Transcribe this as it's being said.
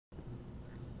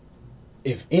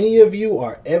If any of you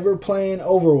are ever playing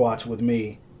Overwatch with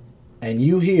me and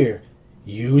you hear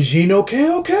Yuji no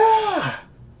Keoka,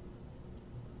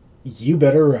 you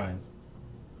better run.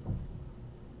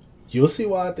 You'll see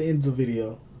why at the end of the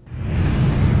video.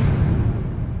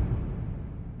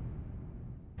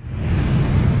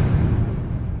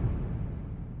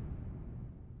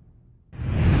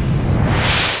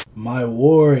 My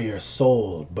warrior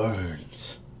soul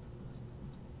burns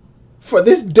for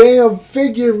this damn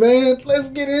figure, man. Let's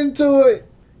get into it.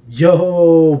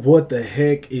 Yo, what the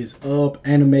heck is up?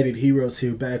 Animated Heroes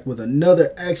here, back with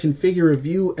another action figure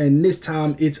review, and this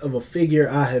time it's of a figure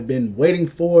I have been waiting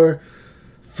for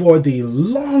the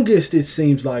longest, it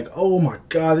seems like. Oh my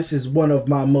god, this is one of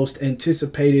my most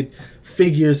anticipated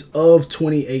figures of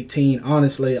 2018.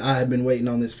 Honestly, I have been waiting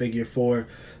on this figure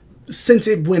since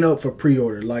it went up for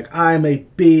pre-order. Like, I am a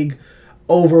big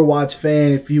Overwatch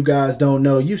fan. If you guys don't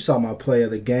know, you saw my play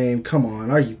of the game. Come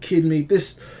on, are you kidding me?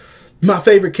 This my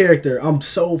favorite character. I'm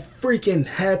so freaking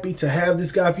happy to have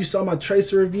this guy. If you saw my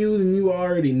Tracer review, then you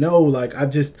already know. Like, I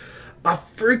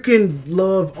freaking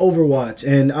love Overwatch,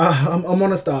 and I'm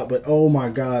gonna stop, but oh my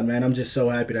god, man, I'm just so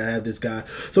happy to have this guy.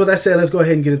 So with that said, let's go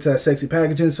ahead and get into that sexy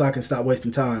packaging so I can stop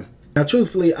wasting time. Now,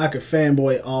 truthfully, I could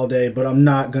fanboy all day, but I'm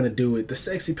not going to do it. The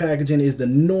sexy packaging is the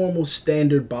normal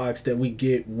standard box that we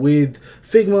get with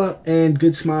Figma and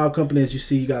Good Smile Company. As you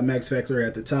see, you got Max Factor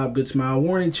at the top, Good Smile,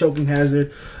 warning, choking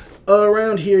hazard.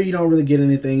 Around here, you don't really get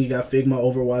anything. You got Figma,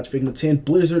 Overwatch, Figma 10,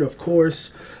 Blizzard, of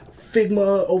course.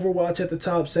 Figma, Overwatch at the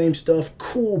top, same stuff.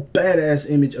 Cool, badass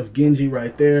image of Genji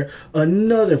right there.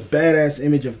 Another badass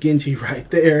image of Genji right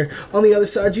there. On the other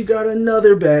side, you got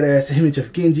another badass image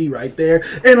of Genji right there.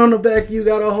 And on the back, you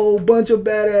got a whole bunch of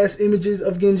badass images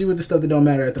of Genji with the stuff that don't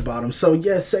matter at the bottom. So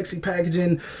yes, sexy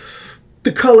packaging.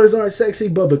 The colors aren't sexy,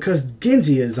 but because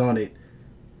Genji is on it,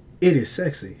 it is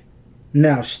sexy.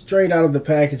 Now, straight out of the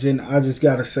packaging, I just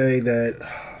gotta say that,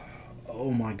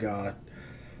 oh my god.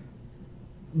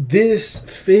 This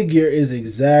figure is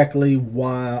exactly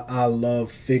why I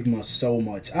love Figma so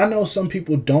much. I know some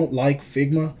people don't like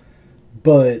Figma,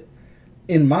 but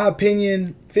in my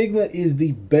opinion, Figma is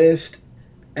the best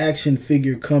action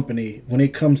figure company when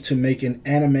it comes to making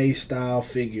anime style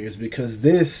figures, because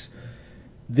this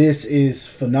is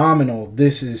phenomenal.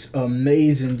 This is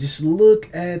amazing. Just look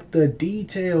at the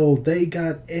detail. They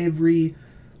got every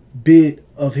bit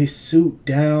of his suit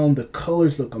down. The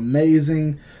colors look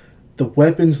amazing. The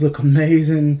weapons look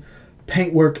amazing.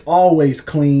 Paintwork always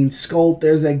clean. Sculpt.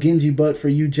 There's that Genji butt for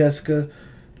you, Jessica.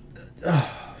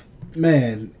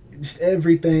 Man, just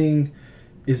everything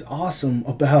is awesome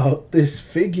about this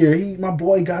figure. My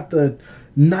boy got the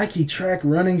Nike track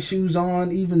running shoes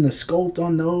on. Even the sculpt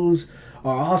on those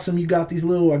are awesome. You got these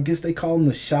little, I guess they call them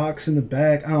the shocks in the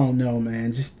back. I don't know,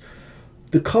 man. Just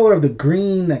the color of the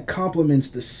green that complements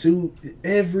the suit.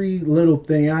 Every little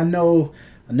thing. I know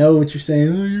what you're saying.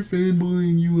 Oh, you're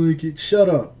fanboying, you like it. Shut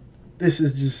up. This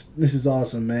is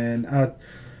awesome, man.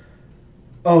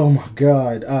 Oh my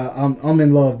god. I'm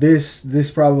in love.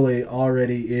 This probably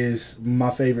already is my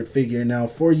favorite figure. Now,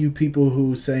 for you people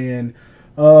who saying,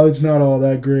 oh, it's not all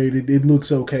that great, it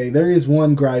looks okay, there is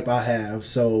one gripe I have.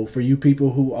 So for you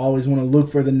people who always want to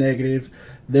look for the negative,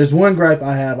 there's one gripe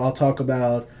I have I'll talk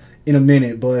about in a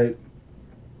minute. But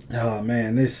oh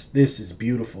man, this is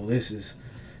beautiful. This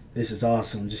is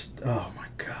awesome. Just, oh my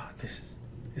god, it's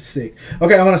sick.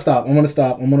 Okay, I'm gonna stop.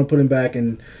 I'm gonna put him back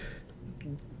and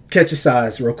catch his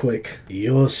size real quick.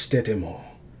 Yostetemo,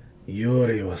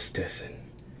 Yori Ostesen.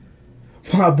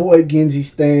 My boy Genji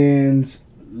stands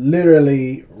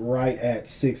literally right at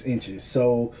 6 inches.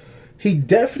 So he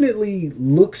definitely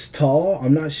looks tall.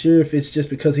 I'm not sure if it's just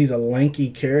because he's a lanky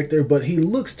character, but he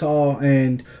looks tall,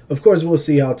 and of course we'll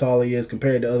see how tall he is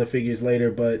compared to other figures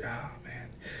later. But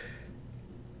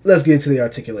let's get to the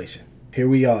articulation. Here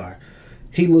we are.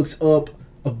 He looks up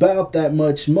about that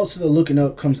much. Most of the looking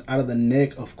up comes out of the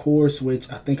neck, of course,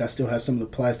 which I think I still have some of the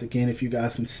plastic in, if you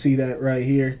guys can see that right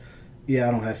here. Yeah,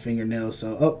 I don't have fingernails,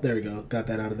 so, oh, there we go. Got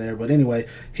that out of there. But anyway,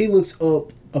 he looks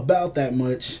up about that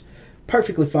much.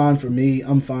 Perfectly fine for me.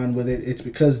 I'm fine with it. It's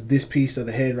because this piece of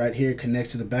the head right here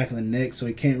connects to the back of the neck, so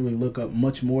he can't really look up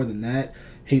much more than that.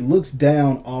 He looks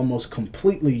down almost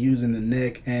completely using the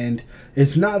neck, and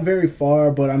it's not very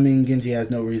far, but I mean, Genji has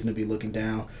no reason to be looking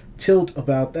down. Tilt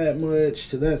about that much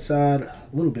to that side, a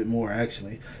little bit more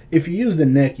actually. If you use the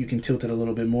neck, you can tilt it a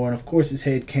little bit more, and of course his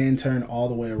head can turn all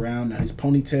the way around. Now his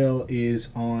ponytail is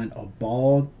on a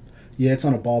ball. Yeah, it's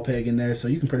on a ball peg in there, so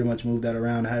you can pretty much move that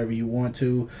around however you want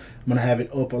to. I'm going to have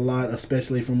it up a lot,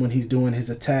 especially from when he's doing his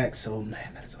attacks. So,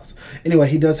 man, that is awesome. Anyway,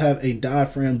 he does have a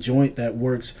diaphragm joint that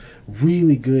works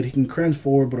really good. He can crunch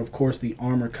forward, but of course the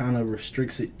armor kind of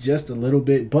restricts it just a little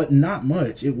bit, but not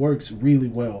much. It works really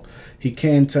well. He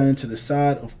can turn to the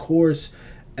side, of course,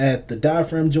 at the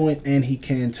diaphragm joint, and he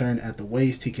can turn at the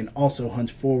waist. He can also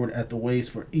hunch forward at the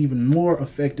waist for even more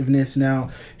effectiveness.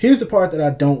 Now, here's the part that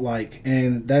I don't like,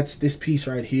 and that's this piece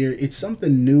right here. It's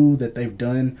something new that they've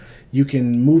done. You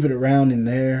can move it around in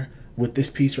there with this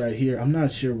piece right here. I'm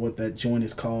not sure what that joint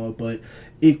is called, but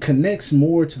it connects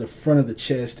more to the front of the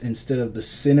chest instead of the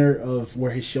center of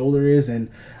where his shoulder is,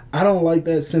 and I don't like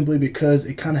that simply because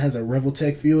it kind of has a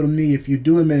Revoltech feel to me. If you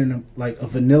do him in like a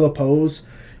vanilla pose,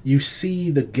 you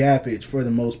see the gappage for the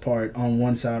most part on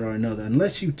one side or another,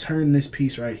 unless you turn this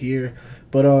piece right here.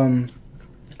 But I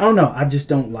don't know, I just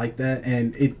don't like that,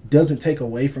 and it doesn't take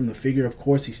away from the figure. Of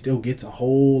course, he still gets a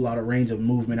whole lot of range of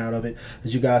movement out of it.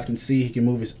 As you guys can see, he can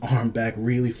move his arm back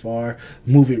really far,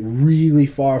 move it really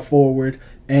far forward,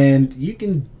 and you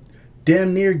can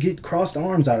damn near get crossed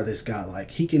arms out of this guy.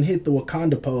 Like, he can hit the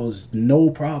Wakanda pose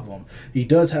no problem. He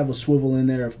does have a swivel in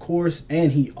there, of course,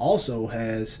 and he also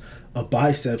has a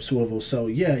bicep swivel. So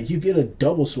yeah, you get a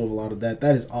double swivel out of that.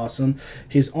 That is awesome.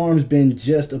 His arms bend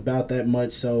just about that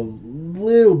much, so a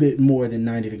little bit more than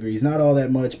 90 degrees. Not all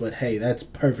that much, but hey, that's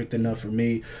perfect enough for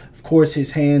me. Of course,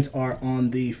 his hands are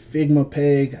on the Figma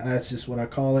peg. That's just what I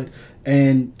call it.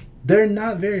 And they're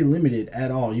not very limited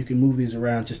at all. You can move these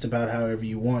around just about however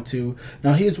you want to.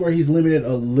 Now, here's where he's limited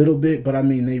a little bit, but I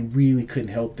mean, they really couldn't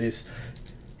help this.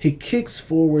 He kicks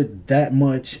forward that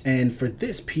much, and for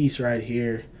this piece right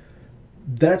here,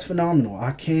 that's phenomenal.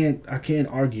 I can't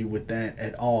argue with that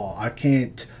at all. I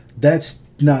can't. That's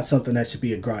not something that should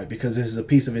be a gripe, because this is a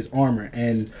piece of his armor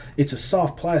and it's a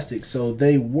soft plastic, so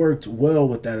they worked well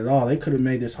with that at all. They could have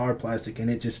made this hard plastic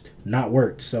and it just not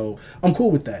worked, so I'm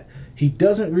cool with that. He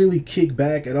doesn't really kick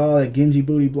back at all. That Genji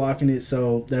booty blocking it,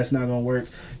 so that's not gonna work.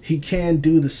 He can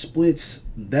do the splits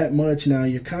that much. Now,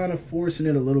 you're kind of forcing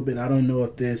it a little bit. I don't know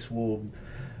if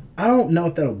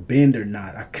that'll bend or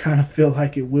not. I kind of feel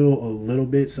like it will a little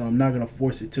bit, so I'm not going to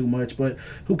force it too much, but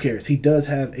who cares? He does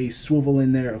have a swivel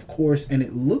in there, of course, and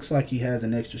it looks like he has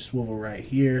an extra swivel right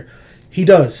here. He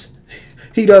does.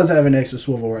 He does have an extra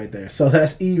swivel right there, so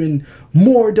that's even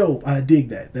more dope. I dig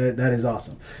that. That is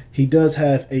awesome. He does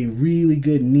have a really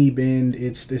good knee bend.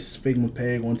 It's this Figma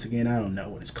peg. Once again, I don't know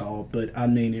what it's called, but I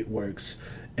mean, it works.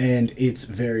 And it's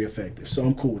very effective, so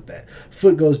I'm cool with that.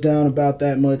 Foot goes down about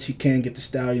that much. He can get the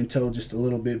stallion toe just a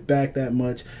little bit back that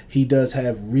much. He does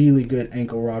have really good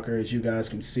ankle rocker, as you guys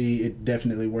can see. It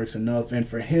definitely works enough, and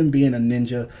for him being a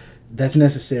ninja, that's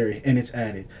necessary, and it's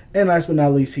added. And last but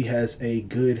not least, he has a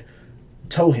good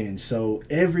toe hinge, so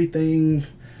everything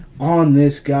on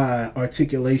this guy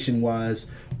articulation wise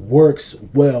works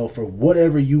well for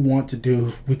whatever you want to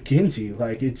do with Genji.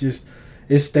 Like,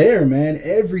 it's there, man.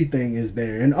 Everything is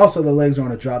there. And also the legs are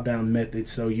on a drop down method,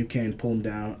 so you can pull them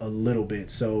down a little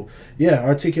bit. So yeah,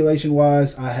 articulation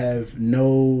wise, I have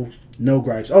no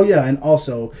gripes. Oh yeah, and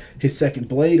also his second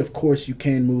blade, of course, you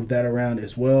can move that around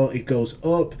as well. It goes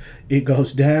up, it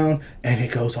goes down, and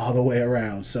it goes all the way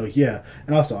around. So yeah,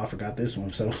 and also I forgot this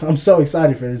one, so I'm so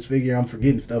excited for this figure, I'm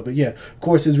forgetting stuff. But yeah, of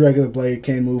course, his regular blade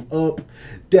can move up,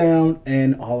 down,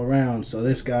 and all around. So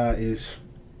this guy is,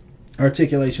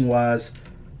 articulation wise,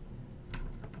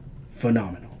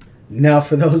 phenomenal. Now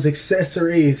for those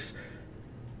accessories,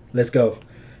 let's go.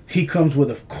 He comes with,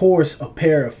 of course, a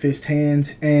pair of fist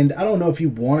hands, and I don't know if you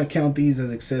want to count these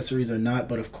as accessories or not,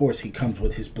 but of course he comes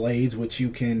with his blades, which you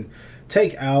can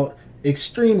take out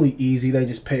extremely easy. They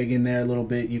just peg in there a little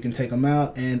bit. You can take them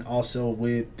out. And also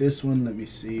with this one, let me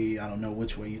see, I don't know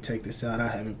which way you take this out. I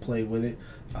haven't played with it.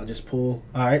 I'll just pull.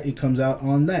 All right, it comes out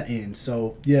on that end.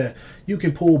 So yeah, you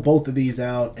can pull both of these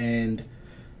out, and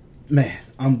man,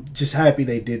 I'm just happy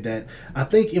they did that. I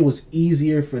think it was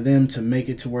easier for them to make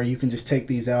it to where you can just take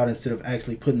these out instead of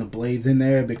actually putting the blades in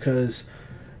there, because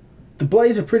the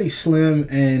blades are pretty slim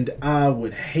and I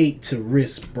would hate to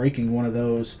risk breaking one of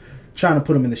those trying to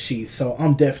put them in the sheath. So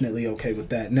I'm definitely okay with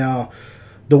that. Now,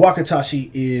 the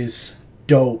Wakatashi is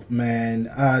dope,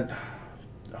 man. Oh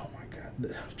my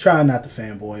god, try not to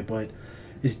fanboy, but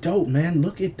it's dope, man.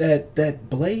 Look at that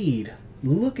blade.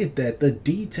 Look at that, the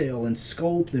detail and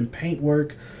sculpt and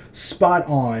paintwork, spot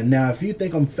on. Now, if you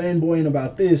think I'm fanboying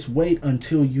about this, wait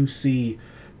until you see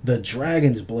the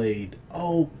dragon's blade.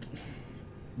 Oh,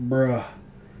 bruh,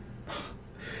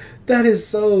 that is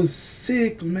so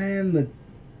sick, man.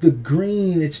 the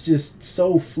green, it's just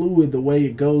so fluid the way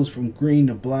it goes from green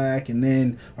to black, and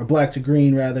then, or black to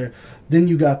green rather. Then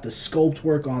you got the sculpt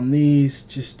work on these.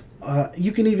 Just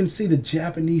you can even see the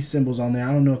Japanese symbols on there.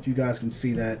 I don't know if you guys can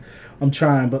see that. I'm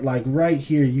trying, but like right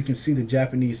here, you can see the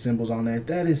Japanese symbols on there.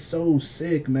 That is so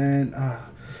sick, man.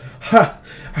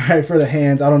 Alright, for the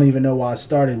hands, I don't even know why I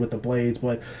started with the blades,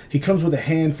 but he comes with a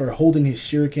hand for holding his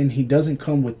shuriken. He doesn't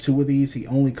come with two of these. He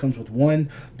only comes with one,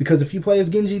 because if you play as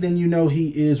Genji, then you know he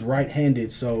is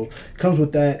right-handed, so comes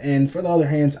with that. And for the other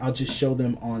hands, I'll just show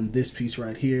them on this piece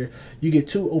right here. You get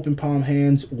two open palm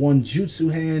hands, one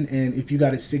jutsu hand, and if you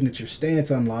got his signature stance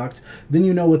unlocked, then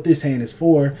you know what this hand is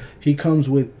for. He comes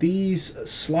with these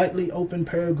slightly open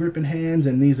pair of gripping hands,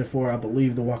 and these are for, I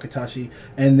believe, the Wakatashi,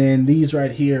 and then these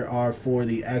right here are for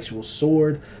the actual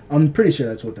sword. I'm pretty sure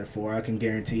that's what they're for. I can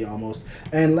guarantee almost.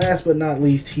 And last but not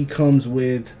least, he comes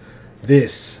with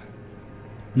this.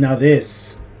 Now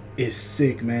this is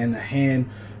sick, man. The hand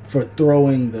for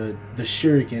throwing the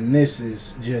shuriken. This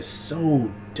is just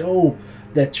so dope.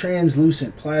 That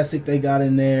translucent plastic they got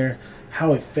in there,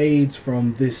 how it fades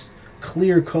from this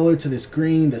clear color to this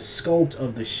green, the sculpt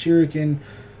of the shuriken,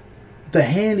 the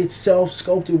hand itself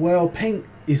sculpted well. Paint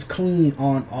is clean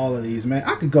on all of these, man.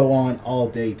 I could go on all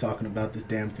day talking about this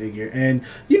damn figure, and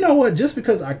you know what, just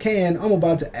because I can, I'm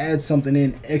about to add something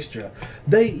in extra.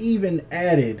 They even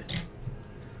added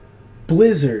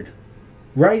Blizzard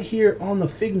right here on the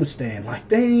Figma stand. Like,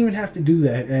 they didn't even have to do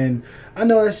that, and I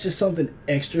know that's just something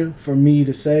extra for me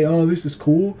to say, oh, this is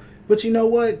cool, but you know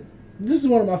what, this is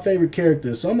one of my favorite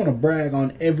characters, so I'm gonna brag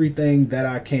on everything that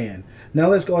I can. Now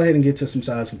let's go ahead and get to some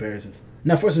size comparisons.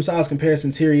 Now for some size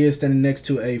comparisons, here he is standing next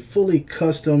to a fully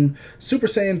custom Super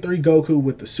Saiyan 3 Goku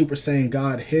with the Super Saiyan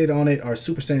God head on it, or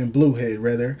Super Saiyan Blue head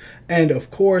rather, and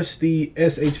of course the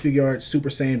SH Figuarts Super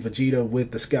Saiyan Vegeta with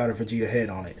the Scouter Vegeta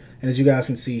head on it. And as you guys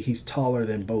can see, he's taller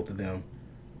than both of them.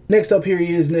 Next up, here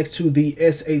he is next to the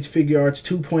SH Figuarts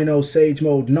 2.0 Sage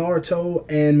Mode Naruto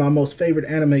and my most favorite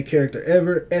anime character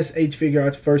ever, SH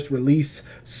Figuarts first release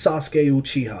Sasuke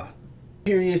Uchiha.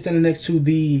 Here he is standing next to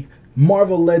the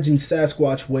Marvel Legends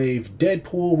Sasquatch Wave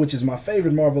Deadpool, which is my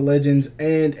favorite Marvel Legends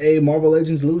and a Marvel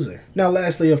Legends loser. Now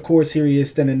lastly, of course, here he is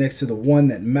standing next to the one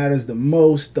that matters the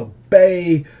most, the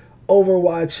Bae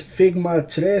Overwatch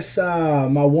Figma Teresa,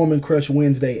 my woman crush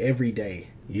Wednesday every day.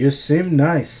 You seem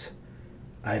nice.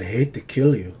 I'd hate to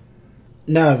kill you.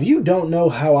 Now, if you don't know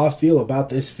how I feel about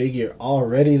this figure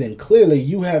already, then clearly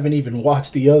you haven't even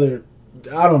watched the other,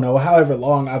 I don't know, however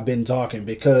long I've been talking,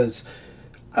 because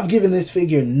I've given this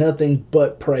figure nothing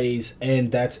but praise,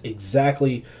 and that's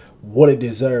exactly what it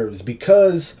deserves,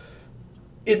 because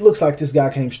it looks like this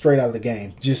guy came straight out of the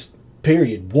game. Just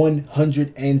period.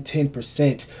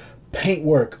 110%.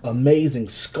 Paintwork, amazing.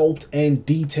 Sculpt and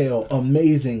detail,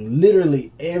 amazing.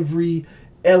 Literally every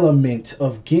element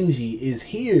of Genji is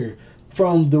here.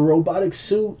 From the robotic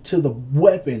suit to the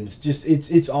weapons, just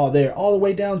it's all there, all the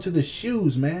way down to the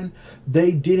shoes, man.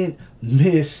 They didn't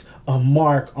miss a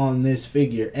mark on this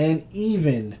figure. And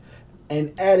even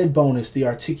an added bonus, the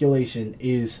articulation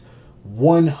is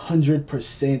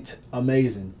 100%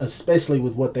 amazing, especially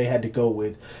with what they had to go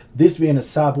with. This being a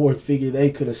cyborg figure, they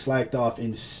could have slacked off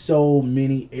in so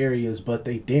many areas, but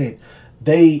they didn't.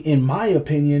 They, in my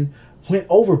opinion, went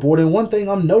overboard. And one thing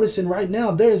I'm noticing right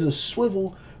now, there's a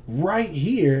swivel right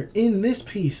here in this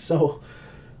piece. So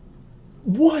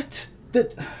what,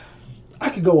 that I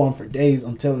could go on for days.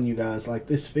 I'm telling you guys, like,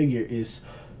 this figure is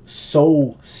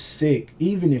so sick.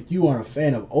 Even if you aren't a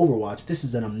fan of Overwatch, this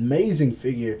is an amazing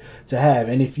figure to have.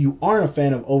 And if you aren't a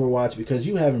fan of Overwatch because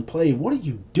you haven't played, what are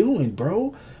you doing,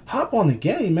 bro? Hop on the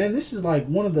game, man. This is like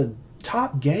one of the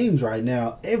top games right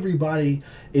now. Everybody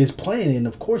is playing it, and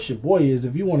of course your boy is.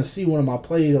 If you want to see one of my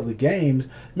plays of the games,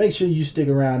 make sure you stick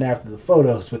around after the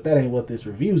photos, but that ain't what this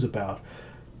review's about.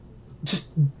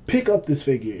 Just pick up this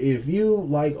figure. If you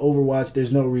like Overwatch,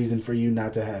 there's no reason for you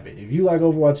not to have it. If you like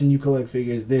Overwatch and you collect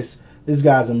figures, this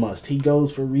guy's a must. He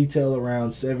goes for retail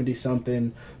around 70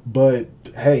 something, but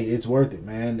hey, it's worth it,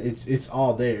 man. It's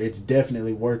all there. It's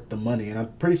definitely worth the money, and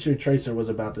I'm pretty sure Tracer was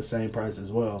about the same price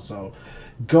as well. So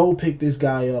go pick this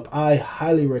guy up. I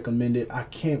highly recommend it. I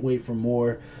can't wait for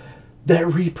more. That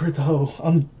Reaper, though,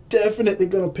 I'm definitely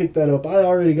going to pick that up. I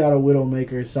already got a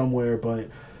Widowmaker somewhere,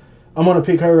 but I'm going to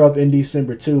pick her up in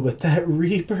December too. But that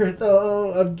Reaper,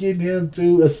 though, I'm getting him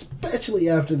too, especially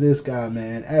after this guy,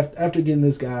 man. After getting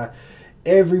this guy,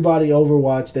 everybody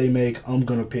Overwatch they make, I'm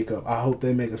going to pick up. I hope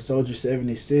they make a Soldier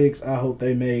 76. I hope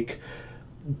they make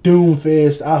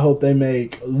Doomfist. I hope they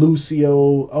make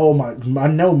Lucio. Oh my, I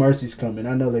know Mercy's coming.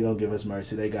 I know they're gonna give us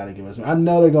Mercy. They gotta give us, I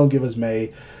know they're gonna give us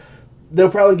May. They'll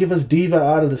probably give us D.Va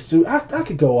out of the suit. I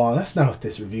could go on. That's not what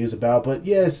this review is about. But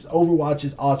yes, Overwatch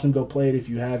is awesome. Go play it if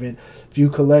you haven't. If you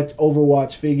collect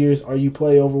Overwatch figures or you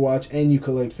play Overwatch and you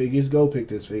collect figures, go pick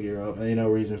this figure up. Ain't no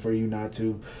reason for you not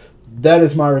to. That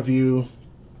is my review.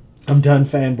 I'm done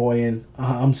fanboying.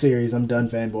 I'm serious. I'm done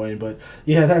fanboying. But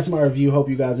yeah, that's my review. Hope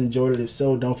you guys enjoyed it. If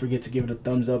so, don't forget to give it a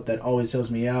thumbs up. That always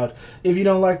helps me out. If you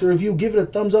don't like the review, give it a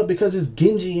thumbs up because it's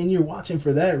Genji and you're watching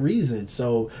for that reason.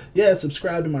 So yeah,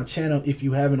 subscribe to my channel if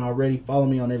you haven't already. Follow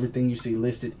me on everything you see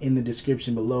listed in the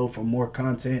description below for more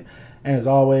content. And as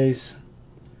always,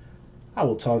 I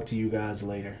will talk to you guys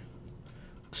later.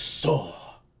 So.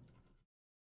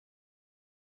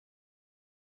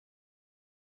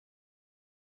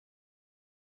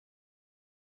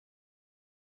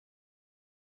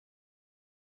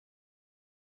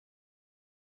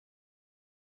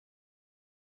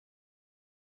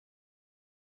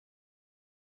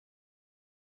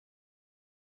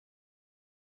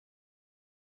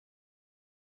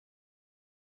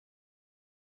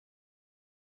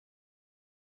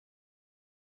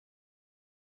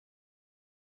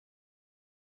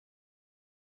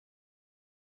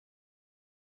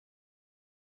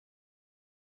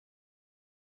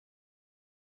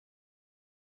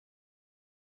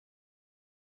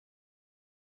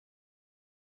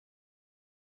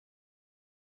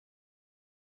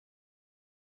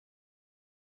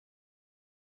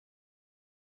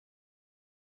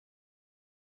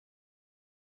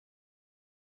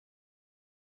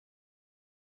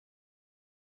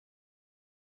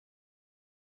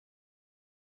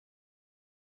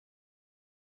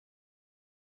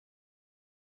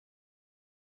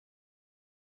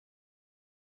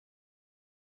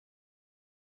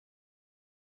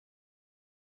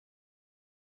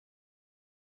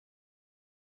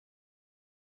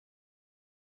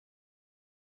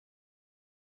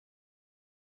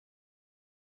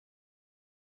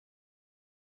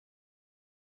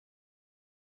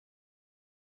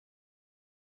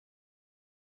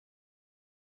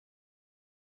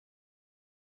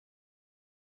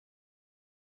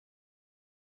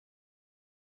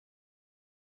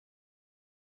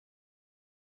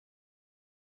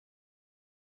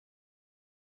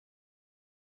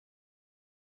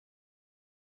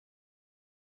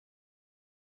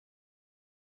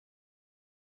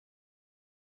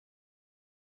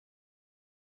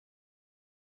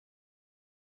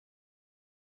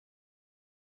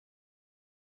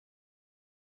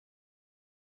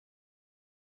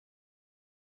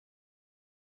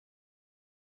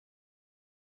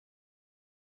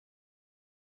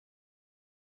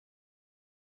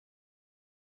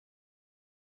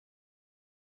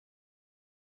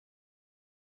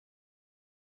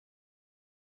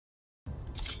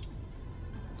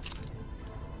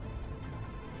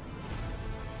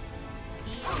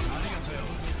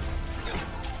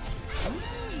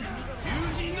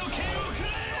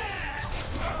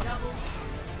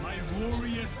 My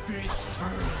warrior spirit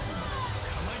burns.